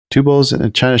Two Bulls in a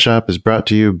China Shop is brought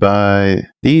to you by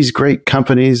these great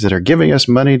companies that are giving us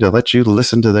money to let you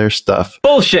listen to their stuff.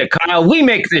 Bullshit, Kyle. We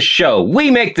make this show.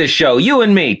 You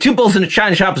and me. Two Bulls in a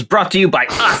China Shop is brought to you by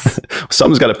us.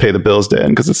 Someone's got to pay the bills, Dan,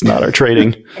 because it's not our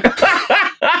trading.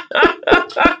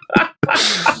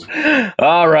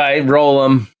 All right, roll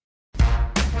them.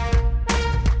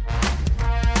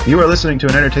 You are listening to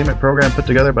an entertainment program put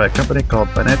together by a company called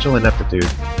Financial Ineptitude.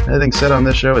 Anything said on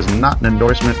this show is not an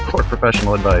endorsement or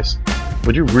professional advice.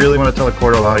 Would you really want to tell a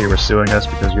court of law you were suing us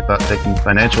because you thought taking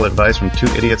financial advice from two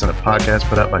idiots on a podcast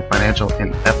put out by Financial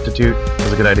Ineptitude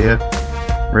was a good idea?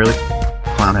 Really?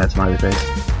 Clown hat smiley face.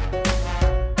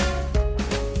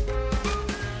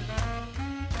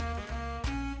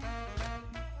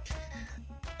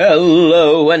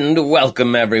 Hello and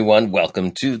welcome, everyone.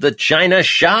 Welcome to the China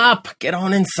Shop. Get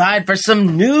on inside for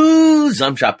some news.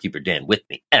 I'm Shopkeeper Dan. With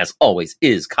me, as always,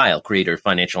 is Kyle, creator of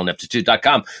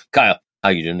FinancialIneptitude.com. Kyle, how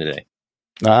are you doing today?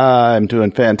 I'm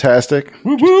doing fantastic.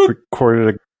 Just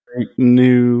recorded a great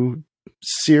new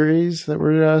series that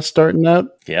we're starting out.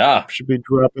 Yeah. Should be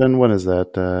dropping, when is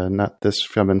that? Not this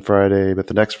coming Friday, but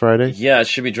the next Friday? Yeah, it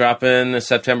should be dropping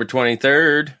September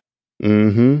 23rd.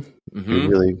 Mm-hmm.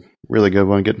 Really good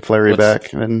one. Getting Flurry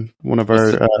back and one of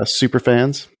our super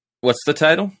fans. What's the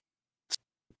title?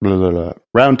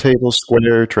 Roundtable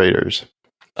Square Traders.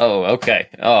 Oh, okay.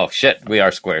 Oh, shit. We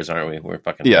are squares, aren't we? We're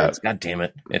fucking squares. God damn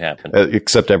it. It happened.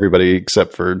 Except everybody,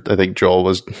 except for, I think Joel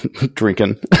was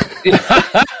drinking.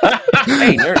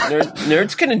 Hey,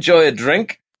 nerds can enjoy a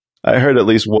drink. I heard at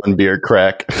least one beer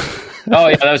crack. Oh,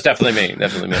 yeah, that was definitely me.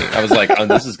 I was like, oh,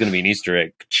 this is going to be an Easter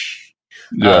egg.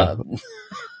 Yeah.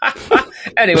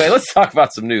 Anyway, let's talk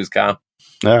about some news, Kyle.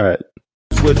 All right.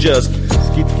 We're just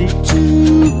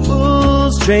two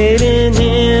bulls trading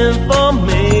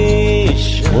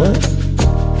information. What?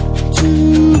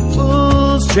 Two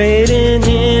bulls trading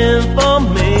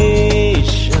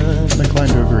information. I'm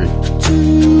inclined to agree.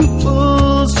 Two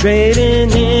bulls trading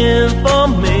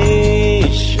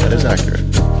information. That is accurate.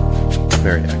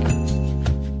 Very accurate.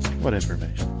 What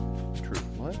information?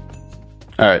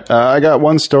 All right. I got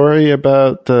one story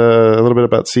about a little bit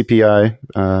about CPI.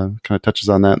 Kind of touches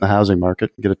on that in the housing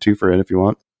market. Get a twofer in if you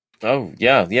want. Oh,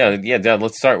 yeah.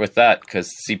 Let's start with that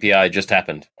because CPI just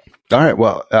happened. All right.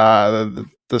 Well,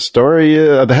 the story,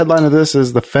 the headline of this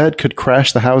is the Fed could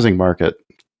crash the housing market.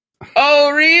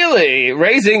 Oh, really?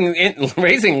 Raising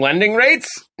lending rates?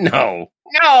 No.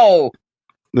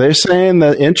 They're saying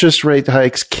that interest rate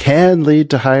hikes can lead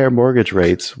to higher mortgage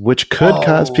rates, which could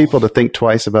cause people to think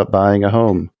twice about buying a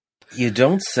home. You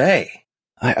don't say.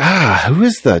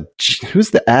 Who's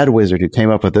the ad wizard who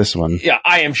came up with this one? Yeah,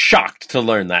 I am shocked to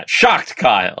learn that. Shocked,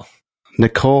 Kyle.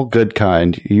 Nicole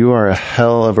Goodkind, you are a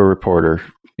hell of a reporter.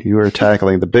 You are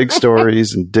tackling the big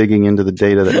stories and digging into the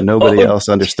data that nobody else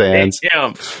understands.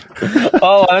 Damn.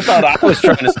 Oh, I thought I was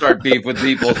trying to start beef with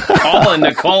people. Calling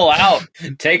Nicole out,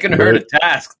 taking her to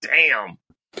task. Damn.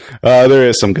 There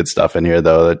is some good stuff in here,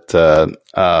 though, that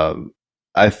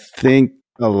I think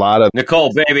a lot of...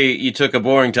 Nicole, baby, you took a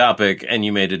boring topic and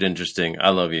you made it interesting. I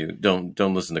love you. Don't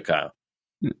listen to Kyle.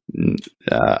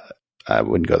 I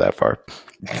wouldn't go that far.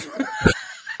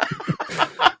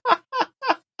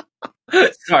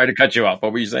 Sorry to cut you off.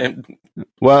 What were you saying?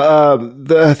 Well,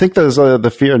 I think there's the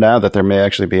fear now that there may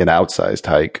actually be an outsized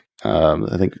hike.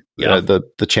 I think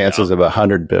the chances of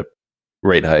 100 bip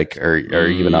rate hike are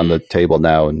even on the table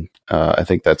now, and I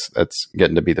think that's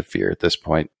getting to be the fear at this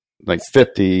point. Like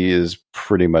 50 is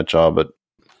pretty much all, but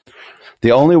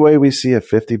the only way we see a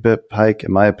 50 bip hike,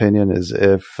 in my opinion, is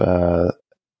if I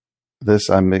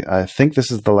think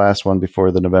this is the last one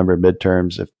before the November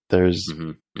midterms. If there's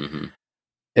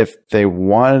if they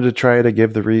wanted to try to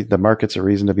give the markets a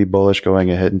reason to be bullish going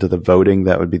ahead into the voting,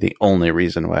 that would be the only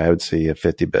reason why I would see a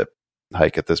 50 bip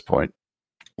hike at this point.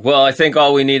 Well, I think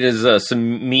all we need is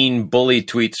some mean bully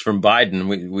tweets from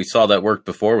Biden. We saw that work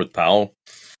before with Powell.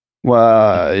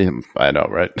 Well, I know,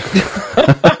 right?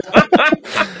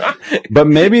 But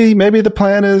maybe the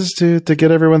plan is to get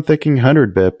everyone thinking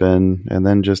 100 bip and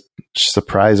then just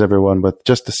surprise everyone with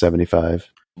just a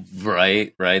 75.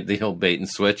 Right. The whole bait and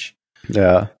switch.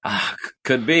 Yeah.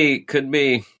 Could be.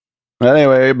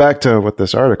 Anyway, back to what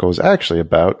this article is actually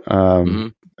about.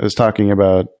 It was talking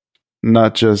about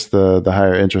not just the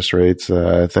higher interest rates.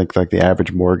 I think like the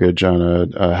average mortgage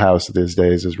on a house these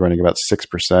days is running about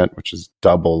 6%, which is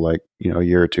double like, a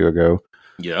year or two ago.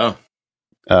 Yeah.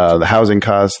 The housing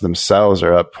costs themselves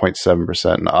are up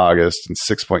 0.7% in August and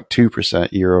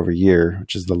 6.2% year over year,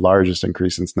 which is the largest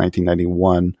increase since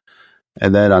 1991.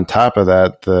 And then on top of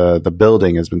that, the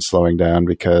building has been slowing down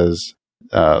because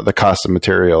the cost of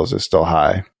materials is still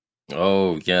high.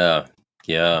 Oh, yeah.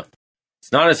 Yeah.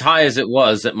 It's not as high as it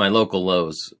was at my local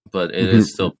Lowe's, but it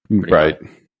is still pretty high.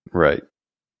 Right.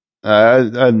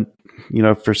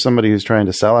 For somebody who's trying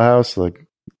to sell a house, like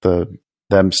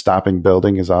them stopping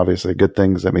building is obviously a good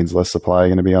thing because that means less supply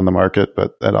going to be on the market.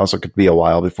 But that also could be a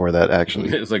while before that actually.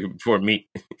 It's like before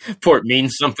it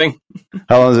means something.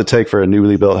 How long does it take for a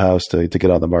newly built house to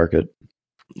get on the market?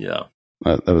 Yeah.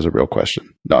 That was a real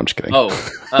question. No, I'm just kidding.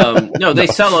 No, they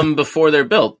sell them before they're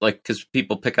built, like because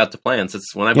people pick out the plans.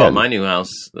 That's when I bought my new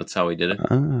house. That's how we did it.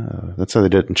 That's how they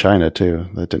did it in China too.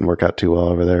 That didn't work out too well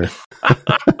over there.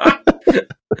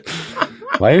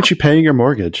 Why aren't you paying your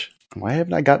mortgage? Why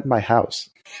haven't I gotten my house?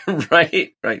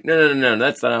 Right. No.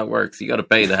 That's not how it works. You got to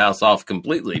pay the house off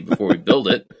completely before we build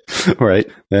it. Right.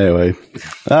 Anyway,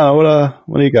 what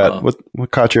do you got? What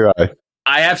caught your eye?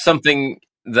 I have something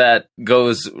that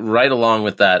goes right along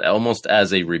with that, almost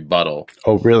as a rebuttal.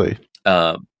 Oh, really?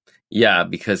 Yeah,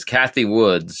 because Cathie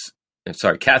Wood,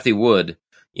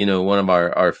 one of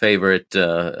our favorite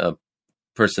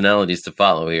personalities to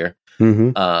follow here,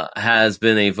 has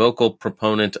been a vocal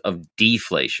proponent of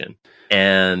deflation.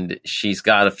 And she's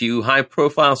got a few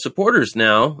high-profile supporters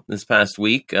now this past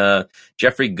week.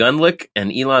 Jeffrey Gundlach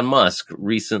and Elon Musk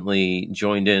recently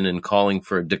joined in calling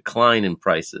for a decline in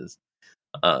prices.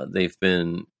 They've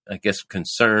been, I guess,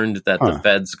 concerned that the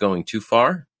Fed's going too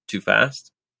far, too fast.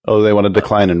 Oh, they want to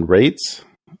decline in rates?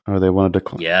 Or they want to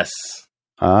decline? Yes.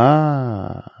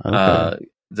 Okay.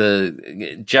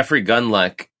 The Jeffrey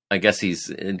Gundlach, I guess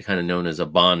he's kind of known as a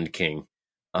bond king,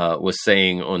 was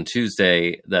saying on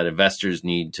Tuesday that investors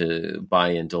need to buy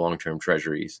into long-term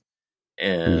treasuries.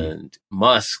 And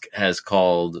Musk has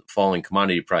called falling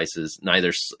commodity prices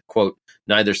neither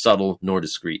subtle nor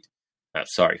discreet.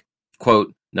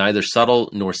 Quote, neither subtle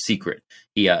nor secret.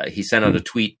 He sent out a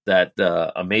tweet that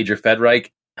a major Fed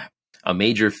rate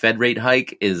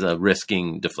hike is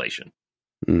risking deflation.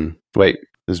 Wait,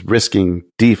 is risking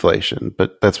deflation,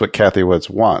 but that's what Cathie Woods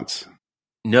wants.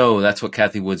 No, that's what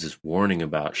Cathie Woods is warning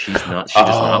about. She does not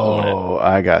want it. Oh,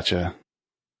 I gotcha.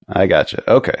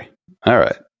 Okay. All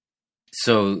right.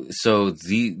 So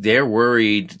they're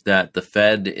worried that the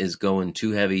Fed is going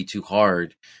too heavy, too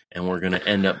hard, and we're going to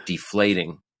end up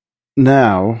deflating.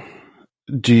 Now,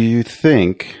 do you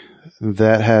think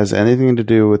that has anything to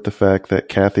do with the fact that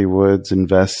Cathie Woods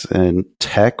invests in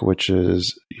tech, which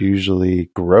is usually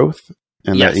growth,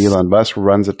 and that Elon Musk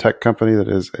runs a tech company that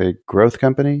is a growth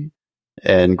company,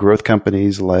 and growth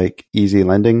companies like easy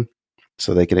lending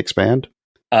so they can expand?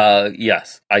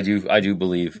 Yes, I do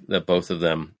believe that both of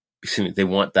them, they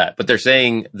want that, but they're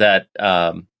saying that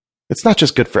it's not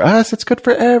just good for us, it's good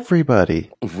for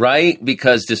everybody. Right,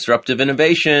 because disruptive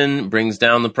innovation brings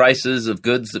down the prices of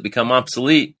goods that become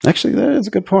obsolete. Actually, that is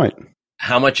a good point.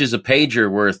 How much is a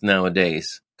pager worth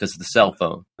nowadays because of the cell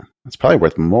phone? It's probably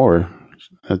worth more,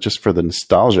 just for the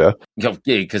nostalgia. Yeah,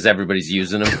 because everybody's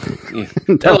using them.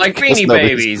 They're like Beanie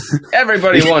Babies.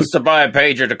 Everybody wants to buy a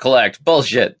pager to collect.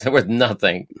 Bullshit. They're worth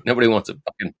nothing. Nobody wants a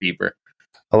fucking beeper.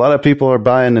 A lot of people are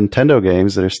buying Nintendo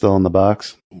games that are still in the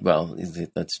box. Well,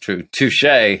 that's true. Touche.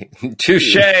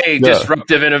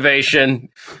 Disruptive innovation.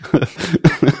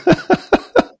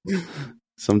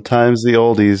 Sometimes the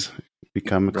oldies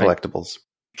become collectibles.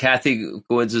 Cathie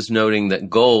Woods is noting that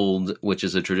gold, which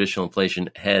is a traditional inflation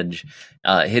hedge,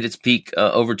 hit its peak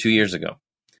over 2 years ago.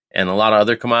 And a lot of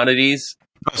other commodities.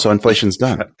 So inflation's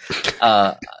done.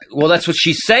 Well, that's what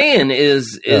she's saying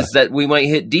is that we might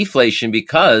hit deflation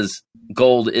because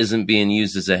gold isn't being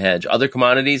used as a hedge. Other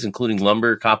commodities, including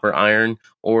lumber, copper, iron,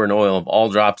 ore, and oil, have all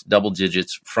dropped double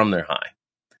digits from their high.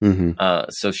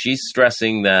 So she's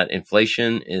stressing that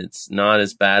inflation, it's not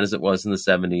as bad as it was in the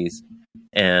 70s.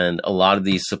 And a lot of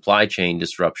these supply chain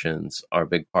disruptions are a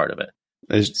big part of it.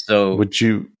 So would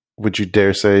you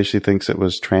dare say she thinks it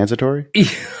was transitory?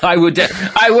 I would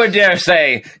dare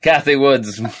say Cathie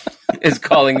Woods is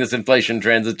calling this inflation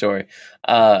transitory.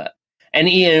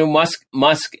 And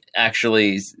Musk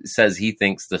actually says he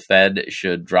thinks the Fed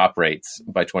should drop rates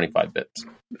by 25 bips.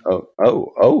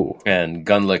 Oh. And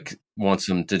Gundlach wants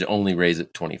him to only raise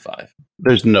it 25.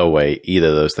 There's no way either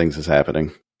of those things is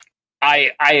happening.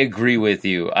 I agree with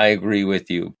you.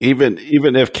 Even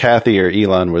if Cathie or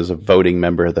Elon was a voting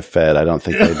member of the Fed, I don't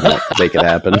think they'd make it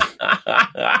happen.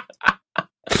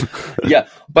 Yeah,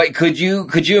 but could you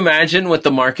imagine what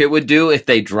the market would do if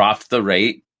they dropped the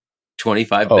rate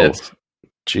 25 bips?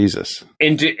 Jesus.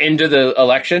 Into the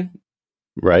election?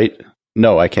 Right?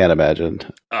 No, I can't imagine.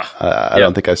 I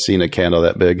don't think I've seen a candle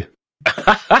that big.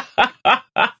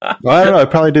 Well, I don't know.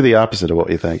 I'd probably do the opposite of what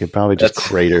you think. It'd probably just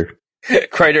crater.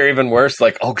 Crater even worse.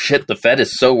 Like, oh shit, the Fed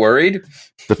is so worried.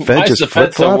 The Fed Why is just the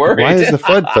Fed so flip-flop? worried? Why is the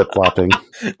Fed flip-flopping?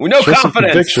 We know Show some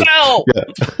confidence. conviction. Sell. Yeah.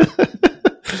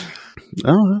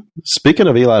 Oh, speaking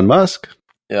of Elon Musk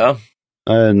Yeah.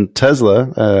 and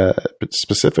Tesla,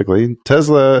 specifically,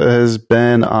 Tesla has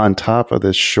been on top of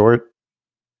this short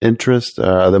interest,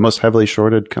 the most heavily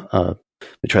shorted. Let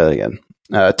me try that again.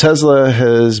 Tesla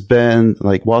has been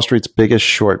like Wall Street's biggest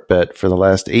short bet for the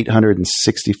last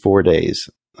 864 days.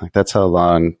 Like that's how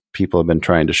long people have been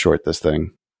trying to short this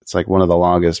thing. It's like one of the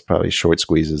longest, probably short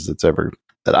squeezes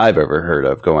that I've ever heard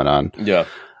of going on. Yeah.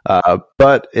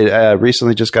 But it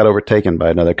recently just got overtaken by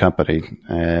another company,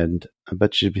 and I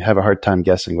bet you have a hard time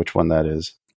guessing which one that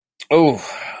is. Oh,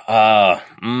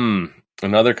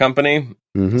 another company.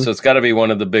 Mm-hmm. So it's got to be one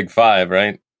of the big five,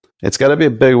 right? It's got to be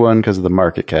a big one because of the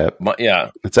market cap. Yeah.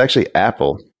 It's actually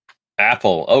Apple.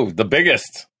 Apple. Oh, the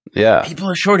biggest. Yeah. People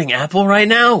are shorting Apple right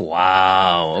now.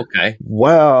 Wow. Okay.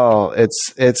 Well,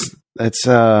 it's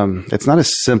not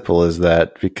as simple as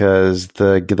that because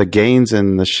the gains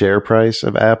in the share price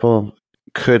of Apple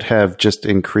could have just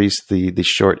increased the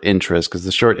short interest because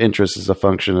the short interest is a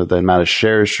function of the amount of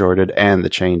shares shorted and the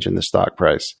change in the stock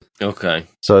price. Okay.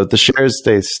 So if the shares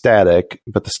stay static,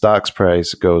 but the stock's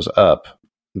price goes up,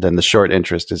 then the short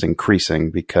interest is increasing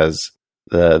because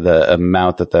the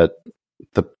amount that the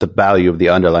value of the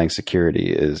underlying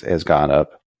security has gone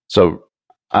up. So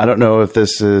I don't know if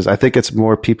this is, I think it's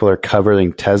more people are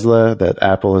covering Tesla that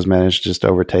Apple has managed to just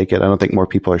overtake it. I don't think more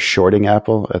people are shorting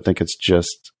Apple. I think it's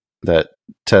just that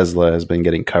Tesla has been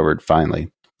getting covered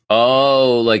finally.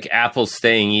 Oh, like Apple's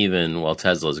staying even while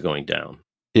Tesla's going down.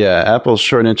 Yeah, Apple's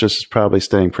short interest is probably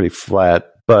staying pretty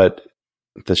flat, but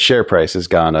the share price has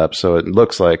gone up. So it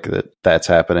looks like that's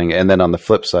happening. And then on the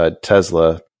flip side,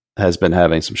 Tesla has been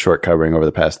having some short covering over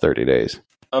the past 30 days.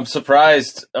 I'm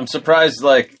surprised.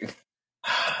 Like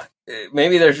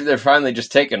maybe they're finally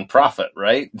just taking profit,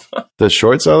 right? The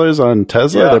short sellers on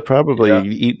Tesla, Yeah. they're probably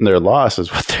eating their loss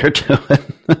is what they're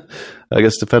doing. I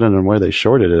guess depending on where they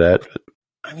shorted it at.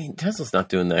 I mean, Tesla's not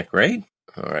doing that great.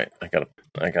 All right, I gotta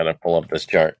pull up this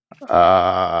chart.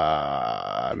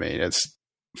 I mean, it's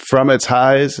from its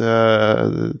highs.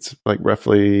 It's like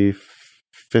roughly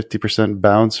 50%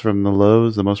 bounce from the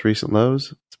lows, the most recent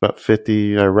lows. It's about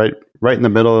 50, right in the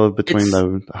middle of between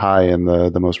the high and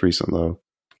the most recent low.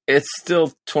 It's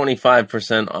still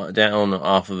 25% down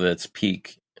off of its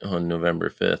peak on November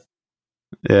 5th.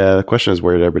 Yeah, the question is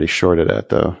where did everybody short it at,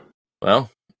 though?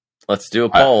 Well, let's do a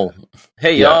poll.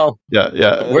 Hey, y'all.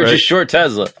 Yeah. Where'd you short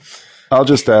Tesla? I'll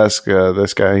just ask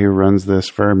this guy who runs this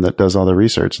firm that does all the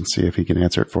research and see if he can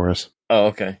answer it for us. Oh,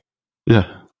 okay. Yeah.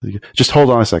 Just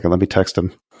hold on a second. Let me text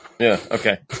him. Yeah,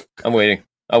 okay. I'm waiting.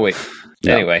 I'll wait.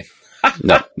 No. Anyway.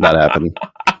 No, not happening.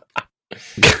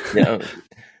 Yeah.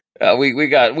 We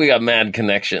got mad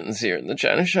connections here in the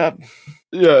China shop.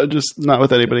 Yeah, just not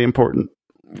with anybody important.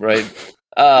 Right.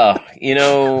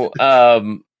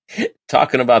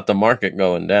 Talking about the market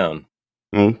going down.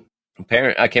 Mm.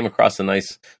 I came across a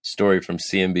nice story from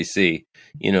CNBC,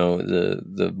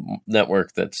 the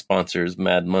network that sponsors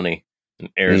Mad Money and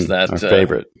airs that our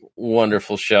favorite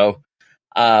wonderful show.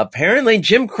 Apparently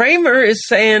Jim Cramer is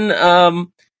saying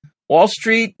Wall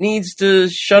Street needs to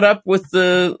shut up with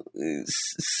the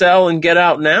sell and get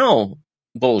out now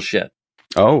bullshit.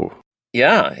 Oh.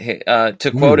 Yeah.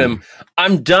 To quote him,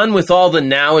 I'm done with all the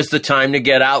now is the time to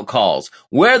get out calls.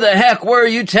 Where the heck were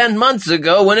you 10 months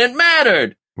ago when it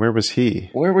mattered? Where was he?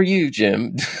 Where were you,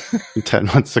 Jim? 10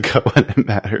 months ago when it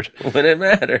mattered. When it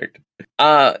mattered.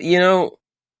 And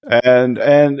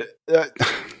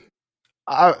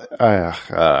I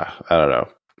don't know.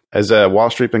 Has Wall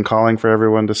Street been calling for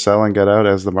everyone to sell and get out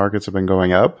as the markets have been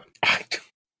going up?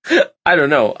 I don't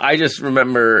know. I just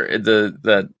remember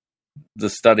the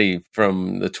study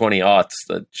from the 20-aughts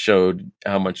that showed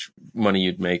how much money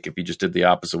you'd make if you just did the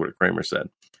opposite of what Cramer said.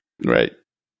 Right.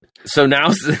 So now,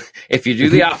 if you do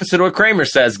the opposite of what Cramer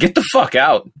says, get the fuck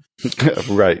out.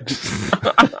 Right.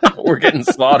 We're getting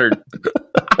slaughtered.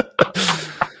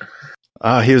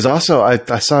 He was also, I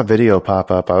saw a video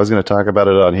pop up. I was going to talk about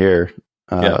it on here.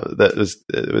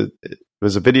 It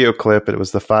was a video clip. It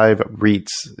was the 5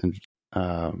 REITs and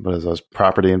what is those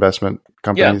property investment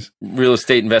companies? Yeah, real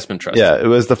estate investment trusts. Yeah, it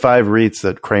was the 5 REITs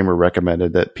that Cramer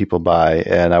recommended that people buy.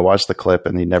 And I watched the clip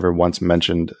and he never once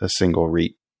mentioned a single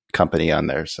REIT company on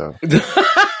there. So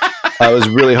I was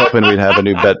really hoping we'd have a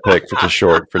new bet pick to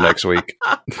short for next week.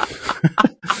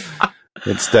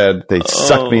 Instead, they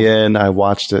sucked me in. I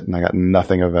watched it and I got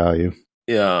nothing of value.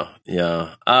 Yeah.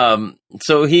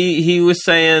 So he was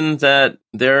saying that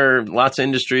there are lots of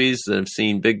industries that have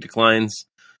seen big declines,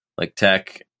 like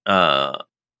tech,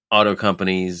 auto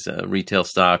companies, retail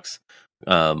stocks,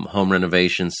 home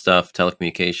renovation stuff,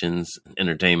 telecommunications,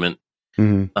 entertainment.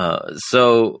 Mm-hmm.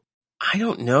 So I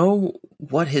don't know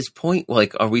what his point.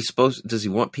 Like, does he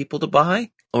want people to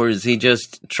buy? Or is he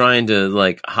just trying to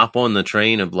like hop on the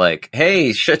train of like,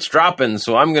 hey, shit's dropping,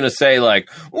 so I'm going to say like,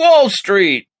 Wall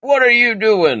Street, what are you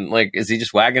doing? Like, is he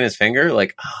just wagging his finger?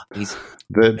 Like,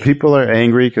 the people are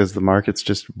angry because the market's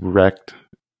just wrecked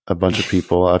a bunch of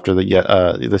people after the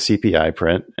CPI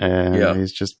print, and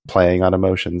he's just playing on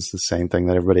emotions, the same thing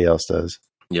that everybody else does.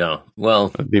 Yeah,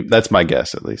 well, that's my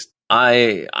guess, at least.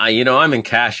 I'm in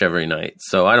cash every night,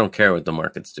 so I don't care what the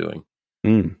market's doing.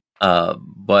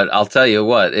 But I'll tell you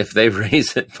what, if they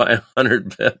raise it by 100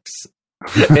 bips,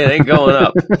 it ain't going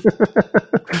up.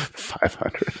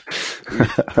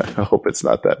 500. I hope it's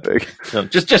not that big. No,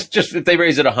 just if they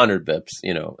raise it 100 bips,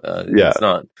 it's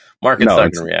not, market's not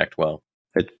going to react well.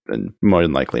 More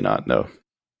than likely not, no.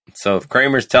 So if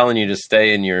Cramer's telling you to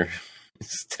stay in your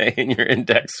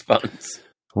index funds,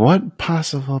 what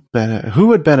possible who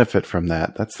would benefit from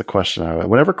that? That's the question.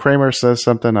 Whenever Cramer says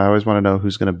something, I always want to know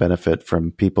who's going to benefit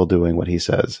from people doing what he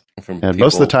says.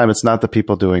 Most of the time, it's not the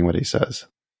people doing what he says.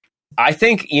 I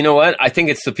think, you know what? I think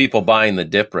it's the people buying the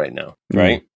dip right now,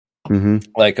 right? Mm-hmm.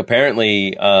 Like,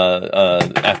 apparently,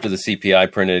 after the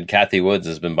CPI printed, Cathie Woods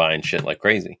has been buying shit like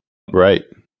crazy. Right.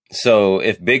 So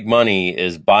if big money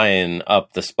is buying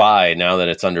up the SPY now that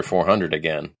it's under 400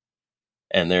 again,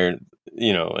 and they're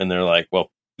like, well,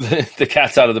 the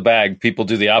cat's out of the bag. People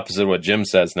do the opposite of what Jim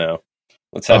says now.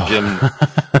 Let's have Jim.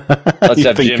 Let's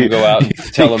have Jim go out and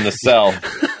tell him to sell.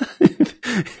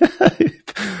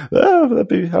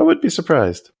 I would be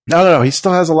surprised. No. He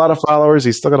still has a lot of followers.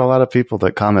 He's still got a lot of people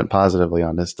that comment positively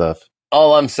on his stuff.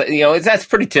 All I'm saying, that's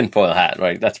pretty tinfoil hat,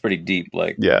 right? That's pretty deep.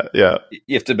 Like, yeah.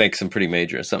 You have to make some pretty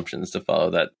major assumptions to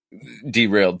follow that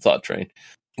derailed thought train.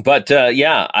 But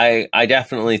I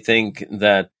definitely think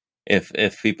that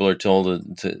if people are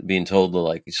being told to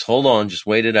like, just hold on, just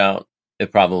wait it out,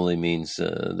 it probably means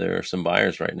there are some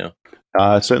buyers right now.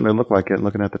 It certainly looked like it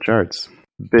looking at the charts.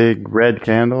 Big red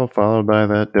candle followed by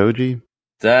that doji.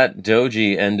 That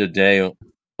doji end of day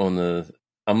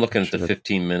I'm looking at the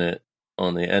 15-minute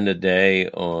on the end of day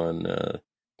on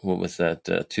what was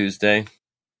that, Tuesday?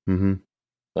 Mm-hmm.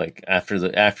 Like after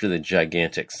the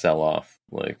gigantic sell off.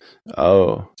 Like,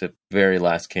 it's the very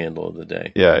last candle of the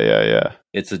day. Yeah.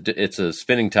 It's a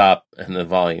spinning top, and the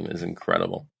volume is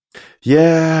incredible.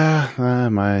 Yeah,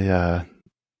 my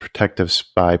protective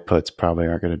SPY puts probably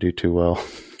aren't going to do too well.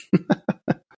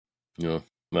 Yeah,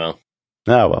 well.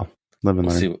 Live and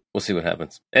learn. We'll see what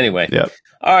happens. Anyway, yep.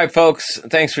 All right, folks.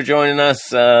 Thanks for joining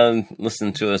us.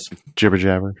 Listen to us jibber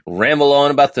jabber, ramble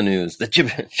on about the news.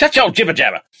 Shut your jibber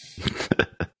jabber.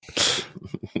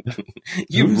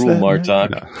 You Who's rule, Martok.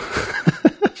 No.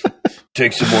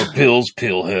 Take some more pills,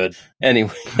 pillhead.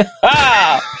 Anyway.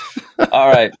 All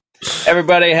right.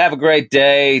 Everybody, have a great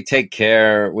day. Take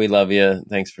care. We love you.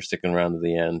 Thanks for sticking around to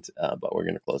the end. But we're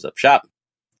going to close up shop,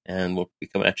 and we'll be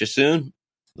coming at you soon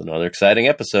with another exciting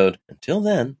episode. Until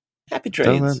then, happy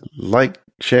trades. Like,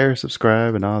 share,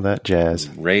 subscribe, and all that jazz.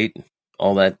 Rate,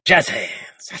 all that jazz hands.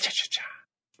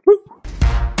 Woo.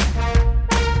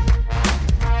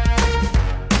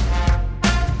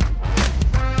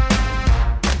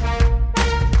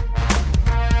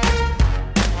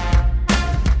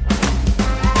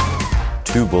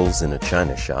 Two Bulls in a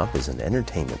China Shop is an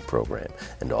entertainment program,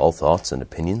 and all thoughts and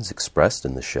opinions expressed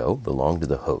in the show belong to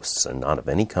the hosts and not of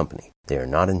any company. They are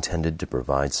not intended to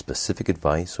provide specific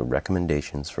advice or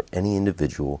recommendations for any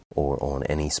individual or on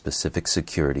any specific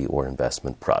security or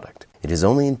investment product. It is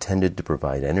only intended to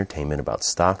provide entertainment about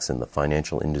stocks in the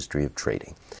financial industry of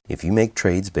trading. If you make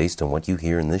trades based on what you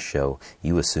hear in this show,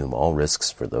 you assume all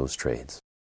risks for those trades.